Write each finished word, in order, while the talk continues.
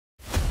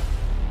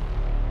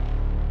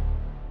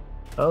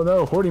Oh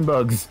no, hoarding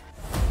bugs.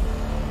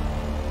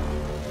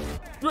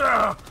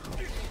 Ah!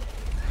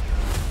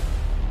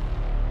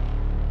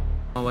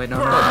 Oh wait, no.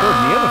 Do you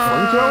have a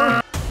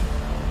flamethrower?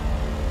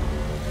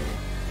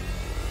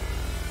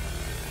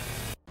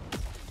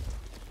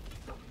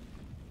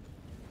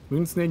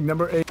 Moon snake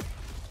number 8.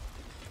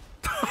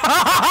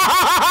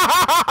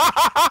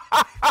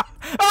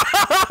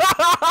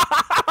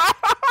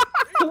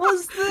 What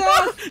was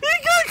that? He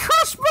got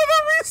crushed by the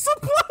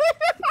resupply!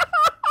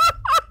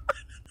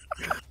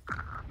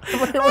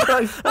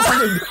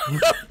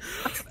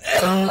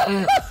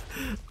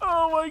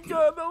 Oh my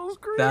god, that was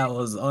great! That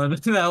was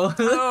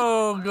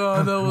Oh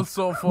god, that was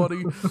so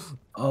funny.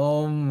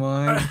 Oh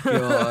my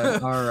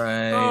god.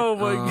 Alright. Oh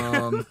my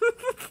god.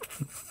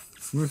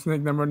 Moon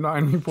snake number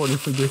 9 reporting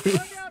for duty.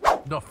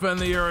 Defend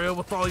the area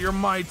with all your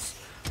might.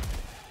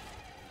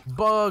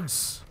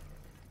 Bugs.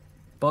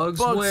 Bugs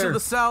Bugs where? to the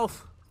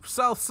south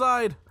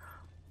side.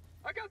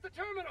 I got the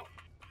terminal.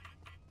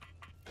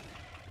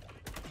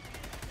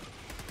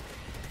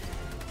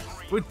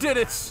 We did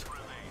it.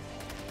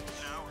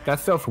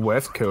 That's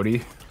southwest,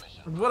 Cody.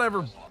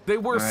 Whatever. They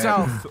were All right.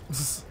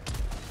 south.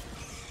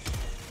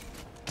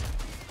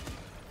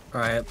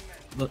 Alright.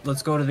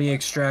 Let's go to the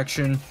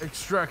extraction.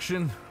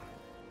 Extraction.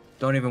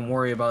 Don't even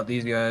worry about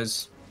these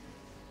guys.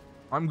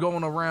 I'm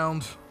going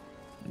around.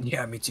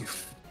 Yeah, me too.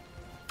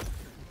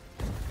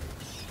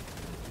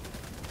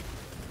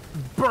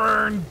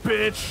 Burn,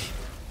 bitch.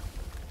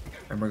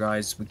 Remember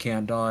guys, we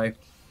can't die.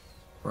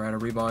 We're out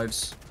of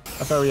revives.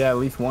 I thought we had at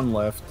least one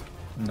left.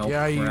 Nope,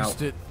 Yeah, I we're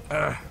used out. it.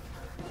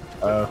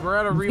 We're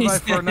out of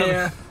revive for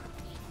another.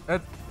 Yeah.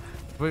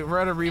 We're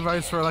out of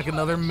revives for like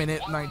another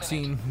minute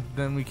 19.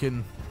 Then we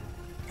can.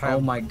 Have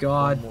Oh my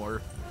god.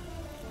 one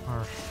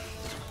more.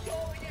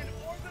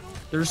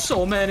 There's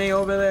so many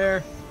over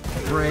there.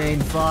 Rain,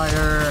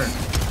 fire.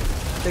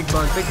 Big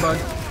bug, big bug.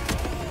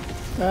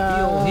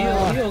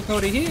 Heal,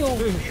 Cody, heal.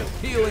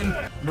 Healing.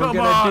 We're Come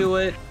gonna on. do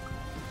it.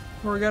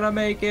 We're gonna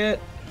make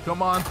it.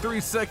 Come on, 3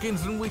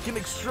 seconds and we can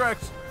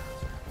extract.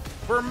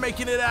 We're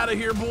making it out of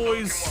here,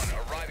 boys.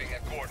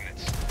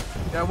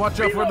 Yeah, watch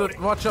out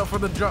for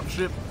the drop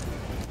ship.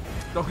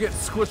 Don't get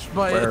squished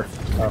by it.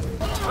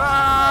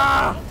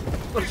 Ah!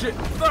 Oh shit!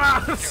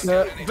 Ah!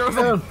 There's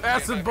an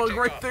acid bug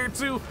right there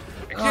too.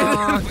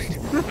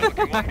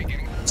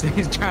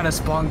 He's trying to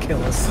spawn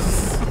kill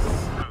us.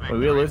 But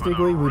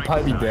realistically, we'd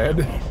probably be dead,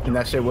 and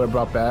that shit would have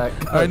brought back.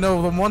 I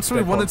know. But once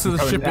we went into the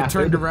ship, it acid.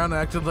 turned around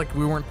and acted like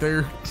we weren't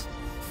there.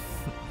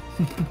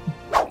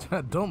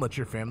 Don't let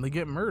your family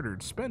get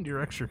murdered. Spend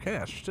your extra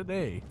cash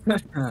today.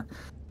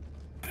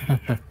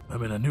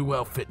 I'm in a new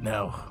outfit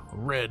now.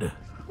 Red.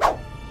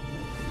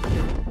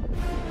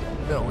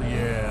 Hell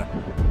yeah.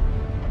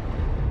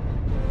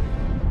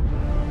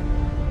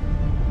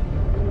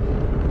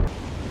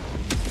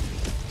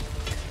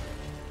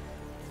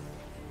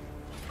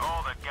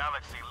 All the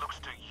galaxy looks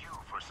to you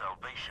for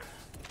salvation.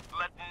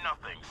 Let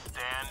nothing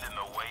stand in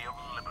the way of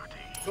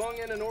liberty. Calling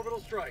in an orbital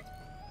strike.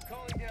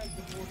 Calling down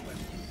some more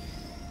weapons.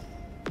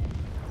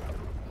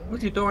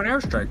 What'd you throw an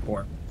airstrike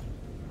for?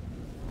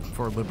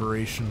 For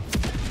liberation.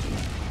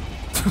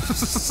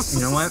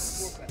 You know what?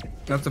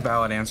 That's a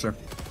valid answer.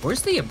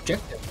 Where's the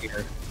objective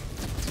here?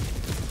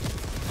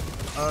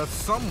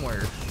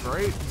 Somewhere,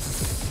 right?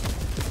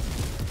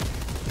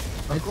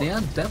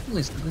 Yeah,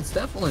 definitely. It's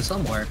definitely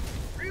somewhere.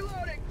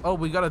 Reloading. Oh,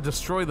 we gotta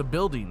destroy the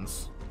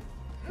buildings.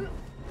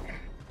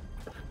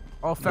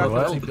 All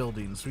faculty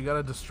buildings. We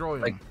gotta destroy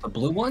them. Like the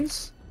blue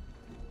ones?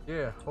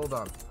 Yeah, hold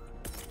on.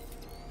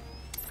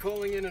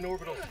 Calling in an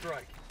orbital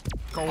strike.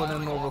 Calling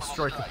in an orbital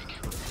strike.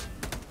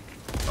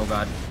 Oh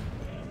god.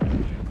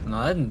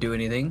 No, that didn't do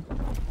anything.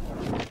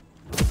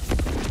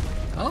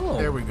 Oh.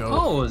 There we go.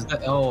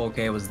 Oh,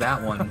 okay, it was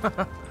that one.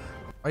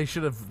 I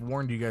should have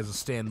warned you guys to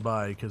stand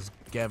by, because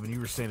Gavin, you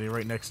were standing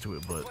right next to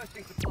it, but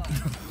Requesting supply.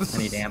 I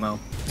need ammo.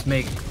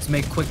 Let's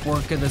make quick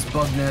work of this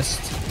bug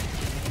nest.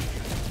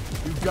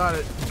 you got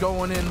it.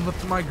 Going in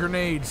with my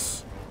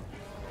grenades.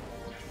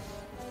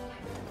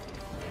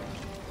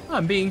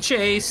 I'm being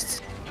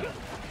chased.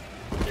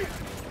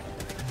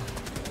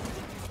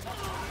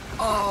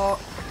 Oh.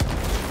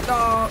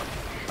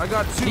 I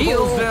got 2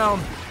 Heal. holes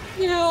down.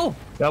 Heal.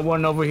 Got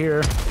one over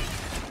here.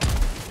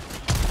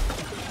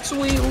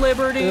 Sweet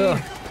liberty.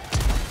 Ugh.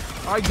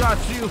 I got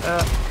you.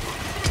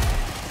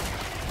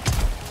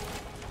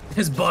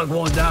 This bug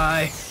won't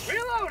die.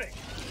 Reloading.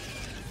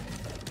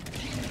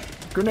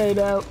 Grenade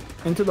out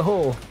into the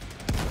hole.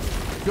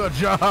 Good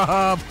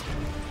job.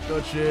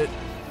 Good shit.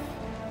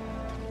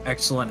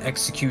 Excellent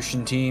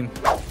execution, team.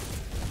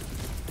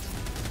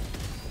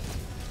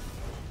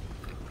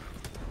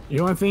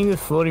 You want to think this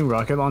floating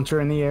rocket launcher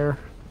in the air?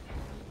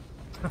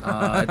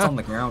 It's on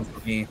the ground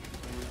for me.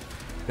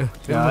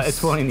 Yeah, it's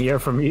floating in the air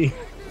for me.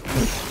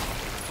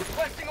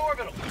 Requesting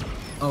orbital.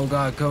 Oh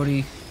god,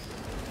 Cody.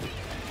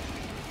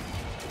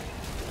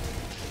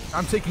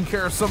 I'm taking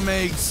care of some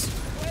eggs.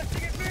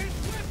 Requesting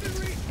advanced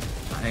weaponry.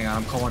 Hang on,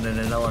 I'm calling it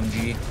an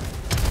LMG.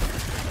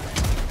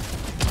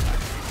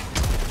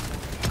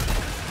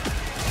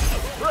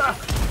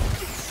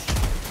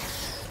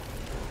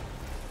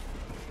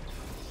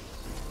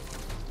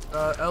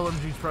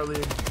 LMG's probably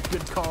a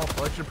good call.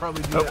 I should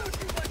probably do that.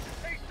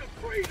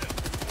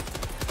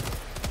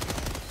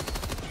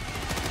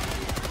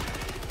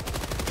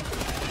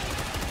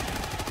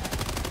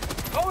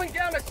 Calling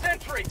down a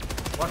sentry.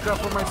 Watch out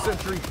for my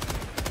sentry.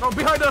 No,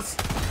 behind us!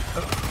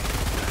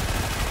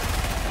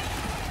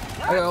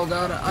 Oh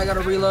god, I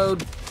gotta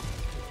reload.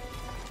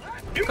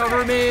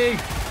 Cover me!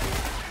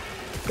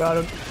 Got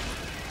him.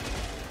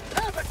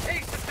 Have a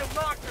taste of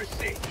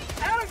democracy.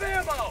 Out of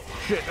ammo.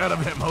 Shit, out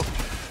of ammo.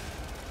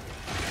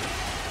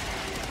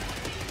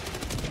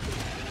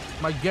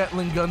 My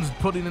Gatling gun's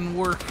putting in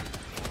work.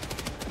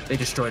 They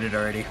destroyed it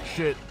already.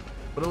 Shit,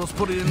 but it was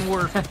putting in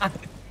work.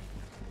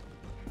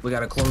 We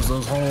gotta close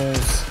those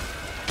holes.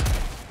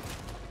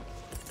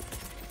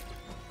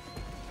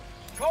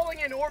 Calling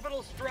in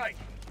orbital strike.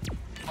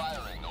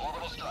 Firing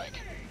orbital strike.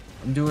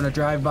 I'm doing a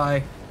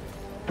drive-by.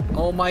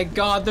 Oh my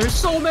god, there's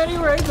so many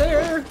right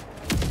there!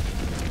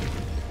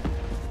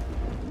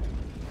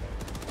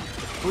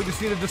 We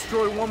just need to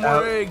destroy one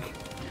more egg.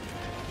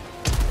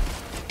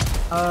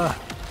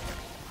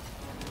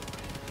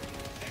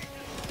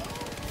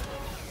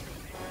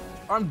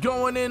 I'm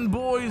going in,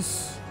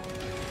 boys.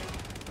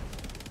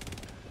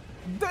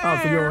 There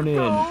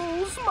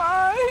goes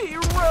my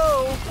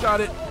hero.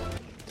 Got it.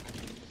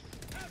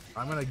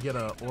 I'm gonna get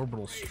a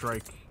orbital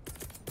strike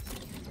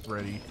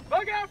ready.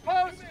 Bug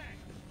outpost.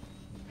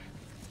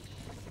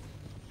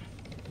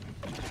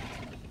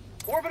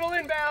 Orbital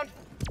inbound.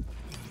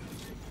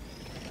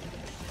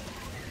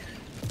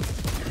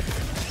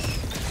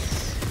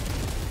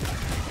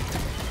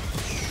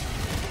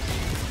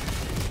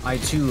 I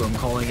too am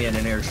calling in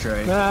an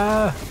airstrike.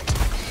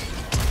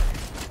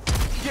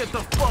 Get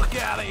the fuck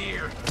out of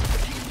here.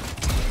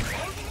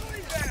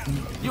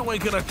 You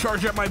ain't gonna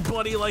charge at my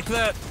buddy like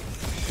that.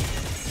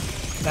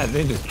 Yeah,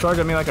 they just charged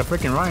at me like a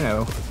freaking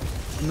rhino.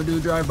 I'm gonna do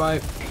a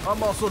drive-by.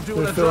 I'm also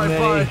doing There's a so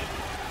drive-by. many.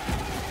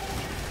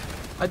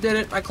 I did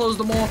it. I closed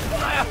them all.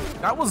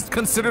 That was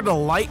considered a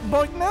light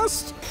bug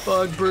nest?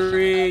 Bug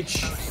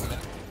breach.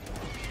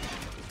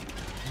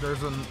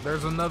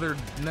 There's another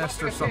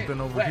nest or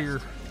something over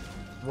here.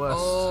 West.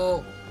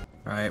 Oh.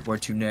 Alright, where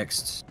to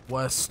next?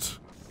 West.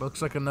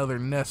 Looks like another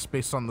nest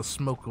based on the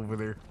smoke over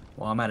there.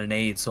 Well, I'm at an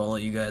 8, so I'll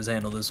let you guys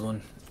handle this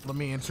one. Let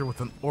me answer with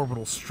an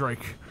orbital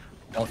strike.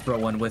 I'll throw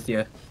one with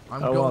you.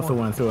 I'm I going. also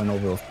went through an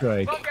orbital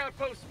strike. Bug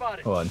outpost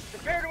spotted. Hold on.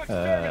 Prepare to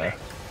exterminate.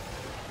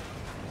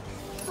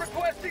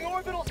 Requesting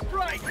orbital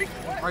strike.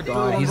 I do.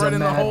 God, I'm he's right a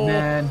in the hole.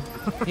 madman.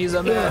 He's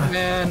a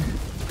madman.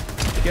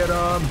 Get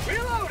him.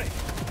 Reloading.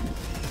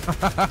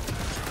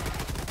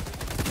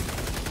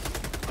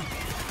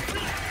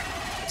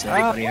 Does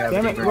anybody have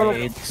damn any it, little-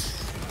 grenades?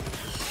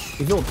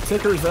 These little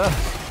tickers,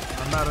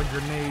 I'm out of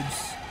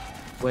grenades.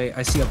 Wait,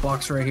 I see a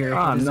box right here.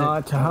 I'm What is it?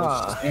 not,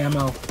 Oh, it's just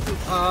ammo.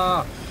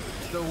 Ah!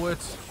 Do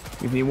it.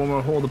 We need one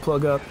more hole to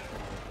plug up.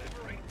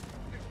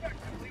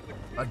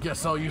 I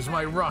guess I'll use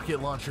my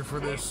rocket launcher for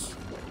this.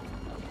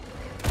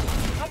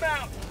 I'm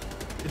out.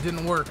 It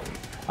didn't work.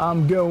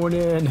 I'm going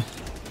in.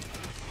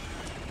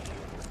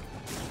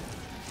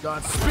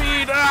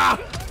 Godspeed! Ah!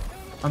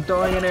 I'm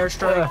throwing an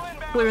airstrike.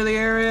 Clear the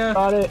area.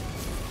 Got it.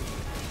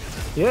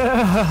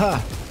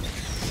 Yeah.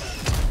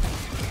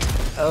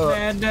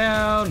 Man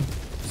down.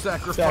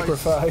 Sacrifice.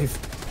 Sacrifice.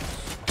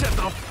 Get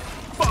the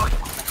fuck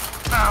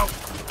out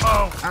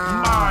of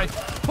my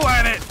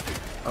planet!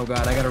 Oh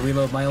god, I gotta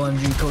reload my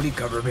LMG. Cody,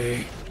 cover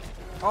me.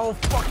 Oh,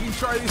 fucking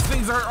try. These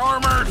things are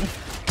armored.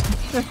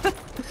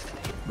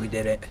 We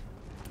did it.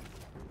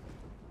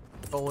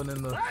 Calling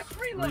in the Last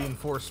reload.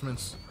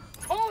 reinforcements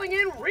Calling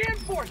in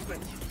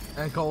reinforcements.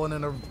 and calling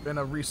in a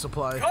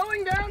resupply.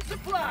 Calling down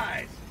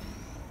supplies.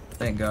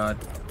 Thank god.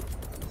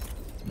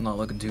 I'm not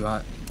looking too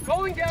hot.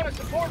 Calling down a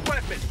support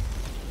weapon.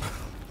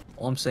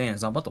 All I'm saying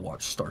is I'm about to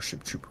watch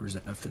Starship Troopers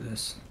after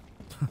this.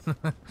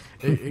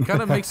 It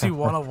kind of makes you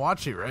want to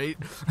watch it, right?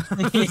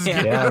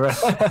 Yeah,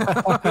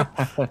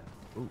 right.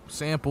 Ooh,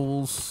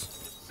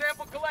 samples.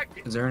 Sample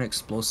collected. Is there an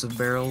explosive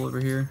barrel over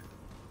here?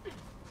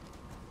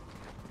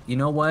 You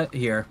know what?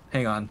 Here,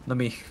 hang on. Let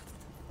me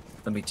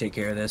take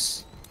care of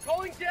this.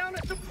 Calling down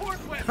a support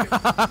weapon.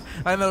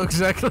 I know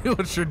exactly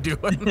what you're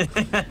doing.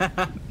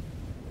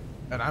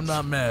 And I'm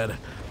not mad.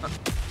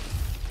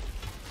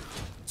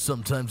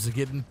 Sometimes to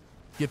get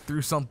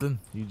through something,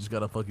 you just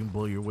gotta fucking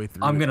blow your way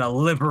through I'm it. gonna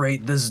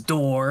liberate this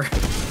door.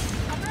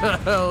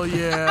 Hell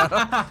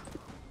yeah.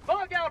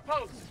 Bug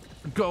outpost.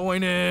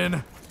 Going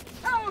in.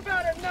 How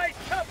about a nice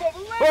cup of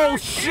liber-TEA? Oh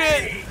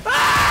shit!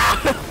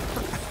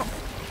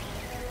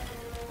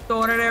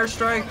 Throwing an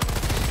airstrike.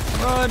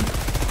 Run.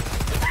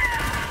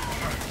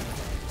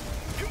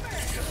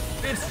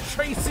 It's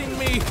chasing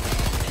me.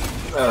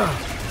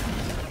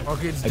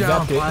 Okay, it's I down.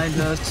 got it. Behind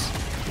us.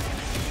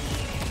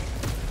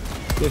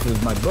 This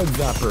is my bug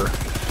zapper.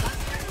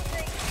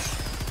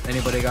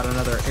 Anybody got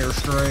another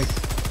airstrike?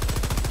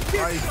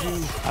 I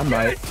do. I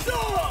might.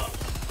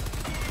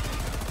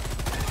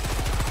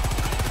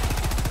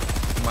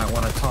 Might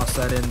want to toss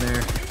that in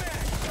there.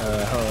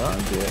 Hold on.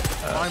 Do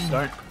it. I'm-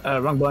 Start.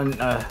 Wrong button.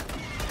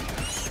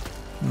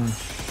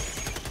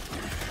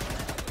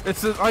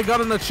 I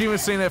got an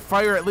achievement saying that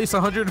fire at least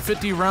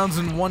 150 rounds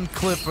in one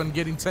clip and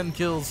getting 10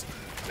 kills.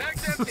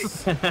 Mag's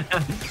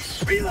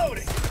empty.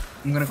 Reloading.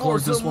 I'm gonna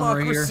close this one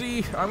right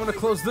here. I'm gonna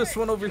close this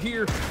one over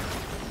here.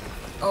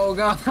 Oh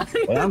god.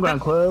 Hey, I'm gonna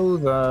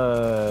close.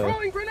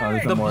 Throwing grenade.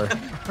 There's no more.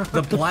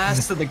 The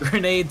blast of the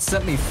grenade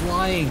sent me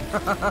flying.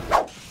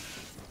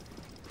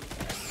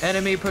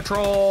 Enemy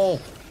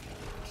patrol.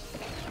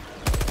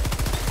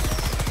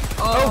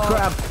 Oh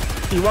crap!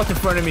 He walked in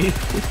front of me.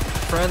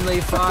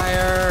 Friendly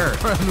fire.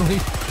 Friendly.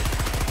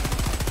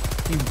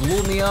 He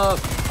blew me up.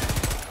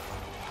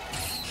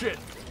 Shit,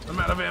 I'm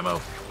out of ammo.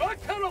 Bug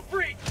tunnel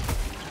breach.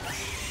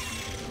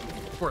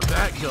 For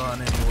that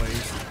gun,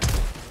 anyways.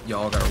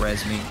 Y'all gotta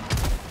res me.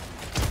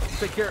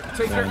 Take care.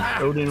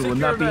 Ah, Odin take will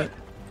care not of be.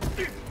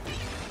 that.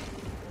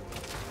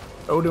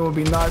 Odin will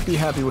not be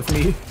happy with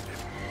me.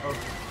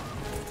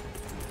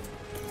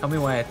 Tell me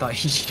why I thought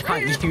he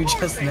shot you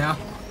just now.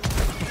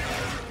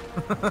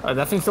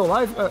 That thing's still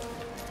alive. There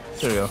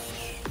we go.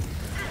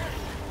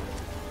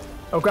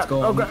 Oh crap!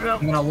 Go. Oh crap! No.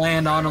 I'm gonna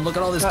land on him. Look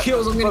at all these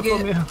kills I'm gonna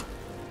get.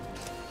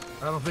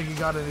 I don't think he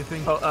got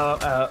anything.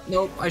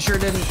 Nope, I sure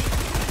didn't.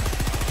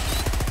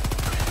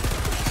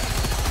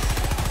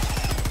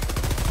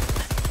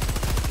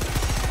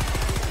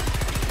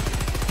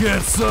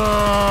 Get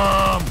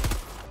some!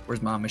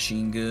 Where's my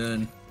machine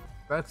gun?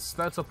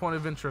 That's a point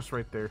of interest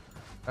right there.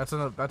 That's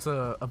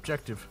a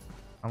objective.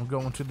 I'm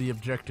going to the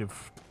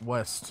objective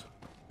west.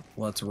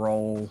 Let's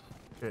roll.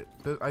 Okay,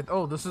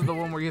 this is the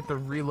one where you have to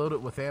reload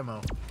it with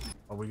ammo.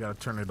 Oh, we gotta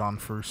turn it on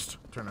first.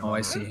 Turn it on. Oh,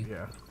 I see.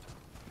 Yeah.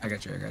 I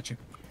got you. I got you.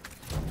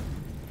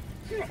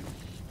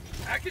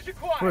 Package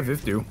acquired. What does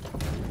this do?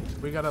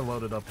 We gotta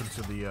load it up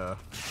into the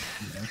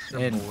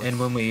And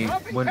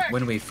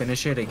when we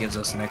finish it, it gives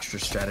us an extra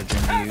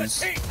stratagem to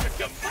use.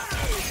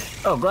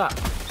 Oh crap!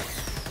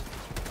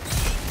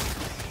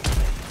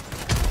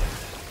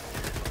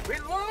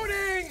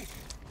 Reloading.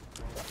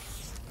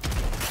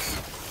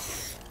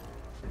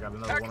 We got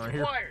another Package one right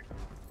here. acquired.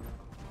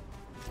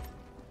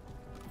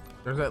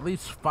 There's at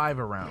least 5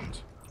 around.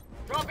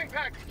 Dropping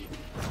package.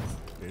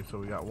 Okay, so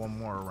we got one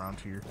more around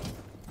here.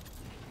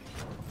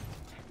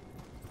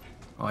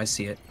 Oh, I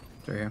see it.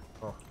 It's right here.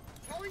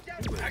 Calling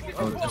down package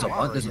Oh,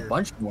 acquired. there's a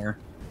bunch more.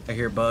 I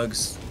hear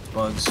bugs.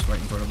 Bugs right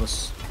in front of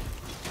us.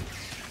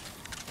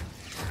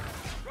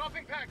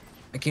 Dropping package.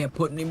 I can't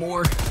put any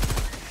more.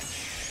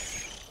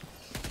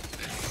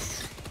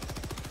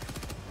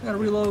 I gotta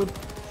reload.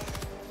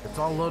 It's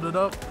all loaded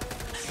up.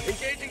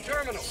 Engaging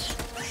terminal.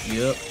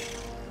 Yep.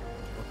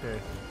 Okay.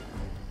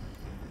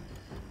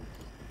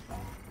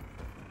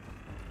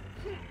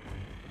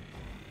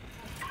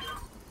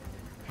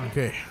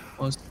 Okay.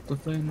 Plus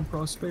defend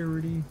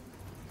prosperity.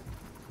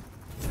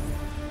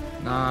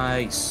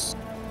 Nice.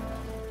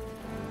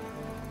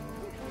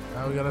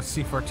 Now we gotta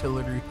see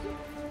artillery.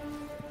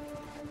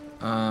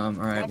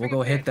 Alright, we'll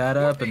go hit that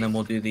up and then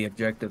we'll do the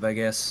objective, I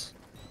guess.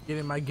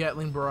 Getting my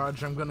Gatling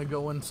barrage, I'm gonna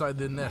go inside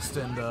the nest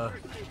and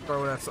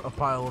throw it at a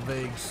pile of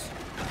eggs.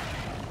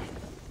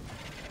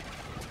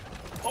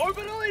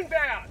 Orbital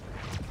inbound.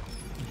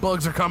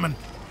 Bugs are coming.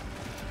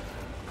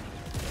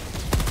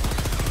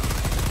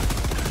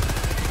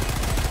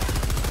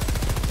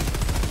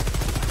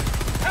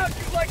 How'd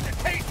you like the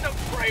taste of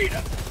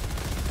freedom?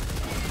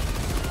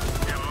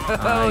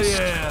 Hell Nice.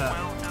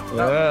 yeah!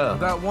 Yeah.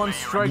 That one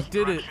strike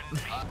did it.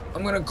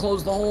 I'm gonna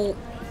close the hole.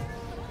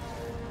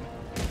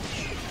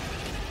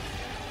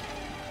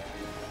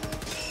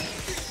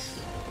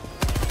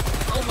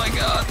 Oh my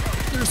god,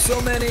 there's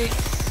so many.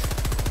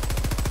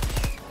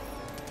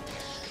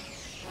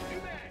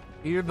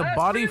 Either the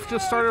body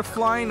just started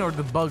flying or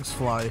the bugs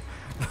fly.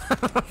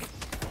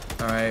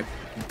 Alright,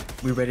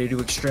 we ready to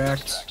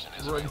extract?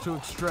 Ready to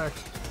extract.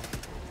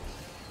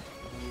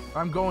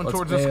 I'm going Let's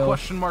towards this bail.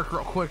 question mark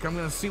real quick. I'm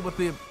gonna see what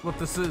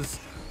this is.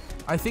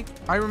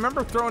 I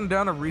remember throwing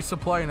down a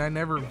resupply and I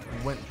never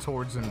went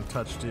towards and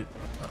touched it.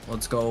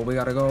 Let's go, we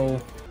gotta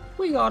go.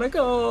 We gotta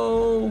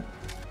go.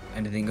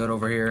 Anything good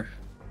over here?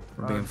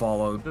 We're being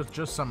followed.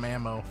 Just some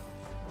ammo.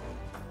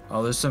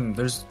 Oh,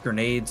 there's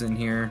grenades in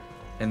here,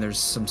 and there's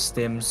some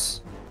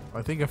stims.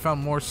 I think I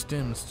found more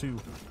stims too.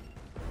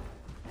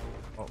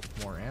 Oh,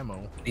 more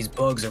ammo. These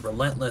bugs are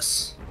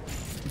relentless.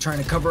 They're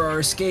trying to cover our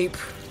escape.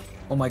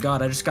 Oh my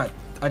god, I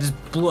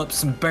just blew up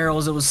some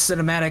barrels. It was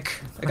cinematic.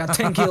 I got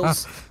 10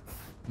 kills.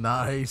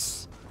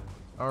 Nice.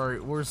 All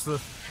right, where's the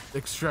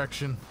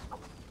extraction?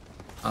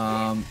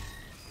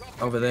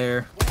 Over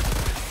there.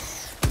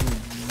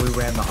 We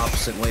ran the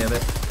opposite way of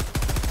it.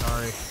 All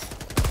right,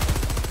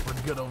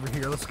 we're good over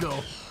here. Let's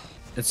go.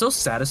 It's so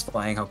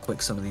satisfying how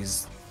quick some of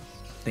these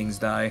things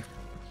die.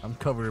 I'm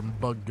covered in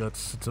bug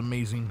guts. It's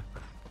amazing.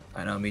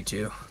 I know, me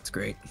too. It's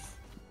great.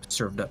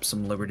 Served up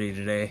some liberty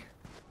today.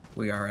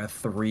 We are a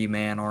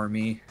 3-man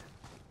army.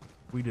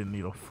 We didn't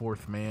need a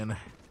 4th man.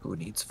 Who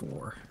needs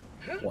 4?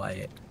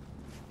 Quiet.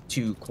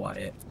 Too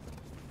quiet.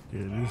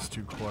 Yeah, it is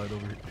too quiet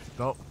over here.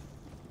 Oh,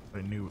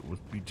 I knew it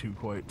would be too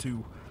quiet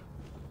too.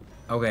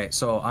 Okay,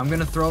 so I'm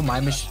gonna throw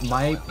my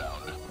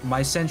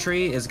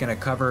sentry is gonna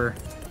cover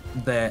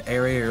the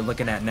area you're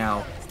looking at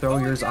now. Throw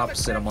yours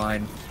opposite of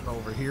mine.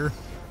 Over here.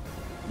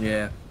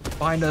 Yeah.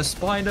 Behind us,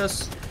 behind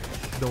us.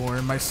 Don't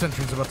worry, my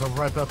sentry's about to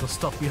wipe out the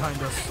stuff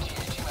behind us.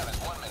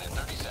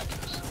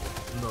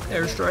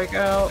 Airstrike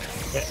out.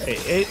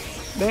 Hey.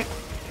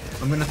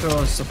 I'm gonna throw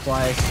a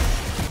supply.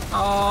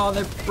 Oh,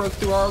 they broke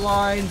through our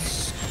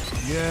lines.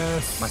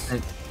 Yes.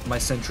 My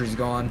sentry's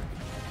gone.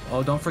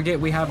 Oh, don't forget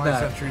we have My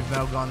that. sentry's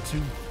now gone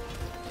too.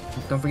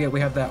 Don't forget we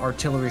have that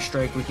artillery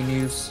strike we can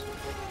use.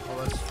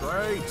 Oh, that's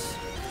right.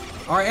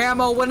 Our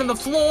ammo went in the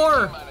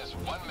floor.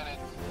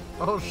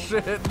 Oh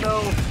shit,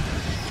 no.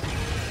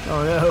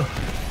 Oh no.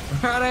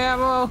 We're out of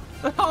ammo.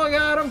 Oh my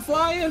god, I'm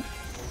flying.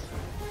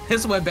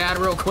 This went bad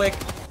real quick.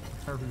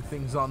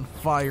 Everything's on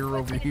fire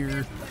over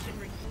here.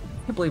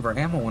 I can't believe our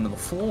ammo went to the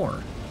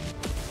floor.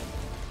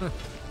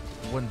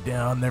 Went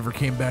down, never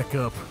came back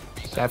up.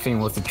 That thing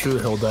was a true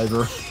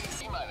Helldiver.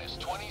 T-minus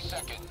 20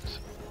 seconds.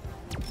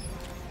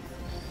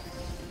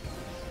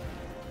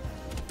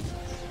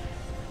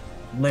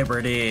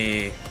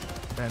 Liberty.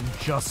 And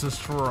justice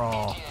for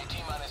all.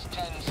 T-minus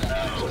 10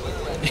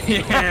 seconds.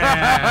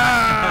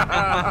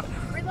 Yeah.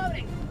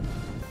 Reloading.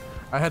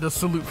 I had to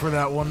salute for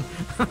that one.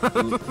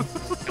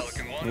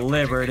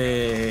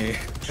 Liberty.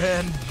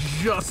 And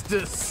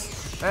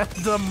justice. And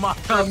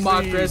democracy.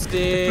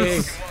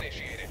 Democracy.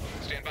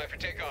 Stand by for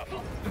takeoff.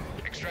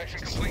 Extraction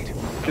complete.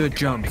 Good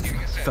jump,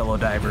 fellow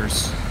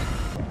divers.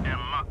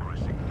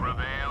 Democracy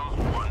prevails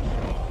once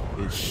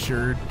more. It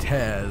sure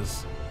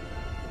has.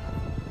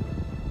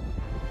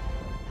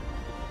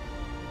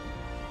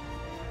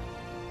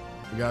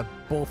 We got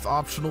both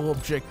optional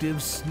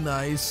objectives.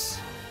 Nice.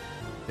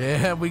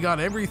 Yeah, we got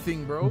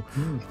everything, bro.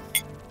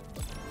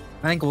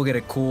 I think we'll get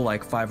a cool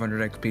like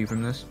 500 XP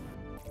from this.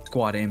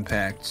 Squad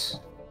impacts.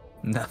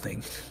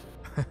 Nothing.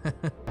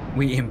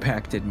 We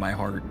impacted my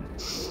heart.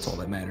 That's all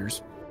that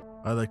matters.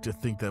 I like to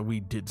think that we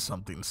did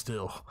something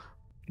still.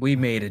 We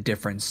made a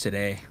difference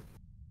today.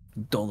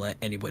 Don't let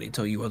anybody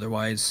tell you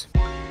otherwise.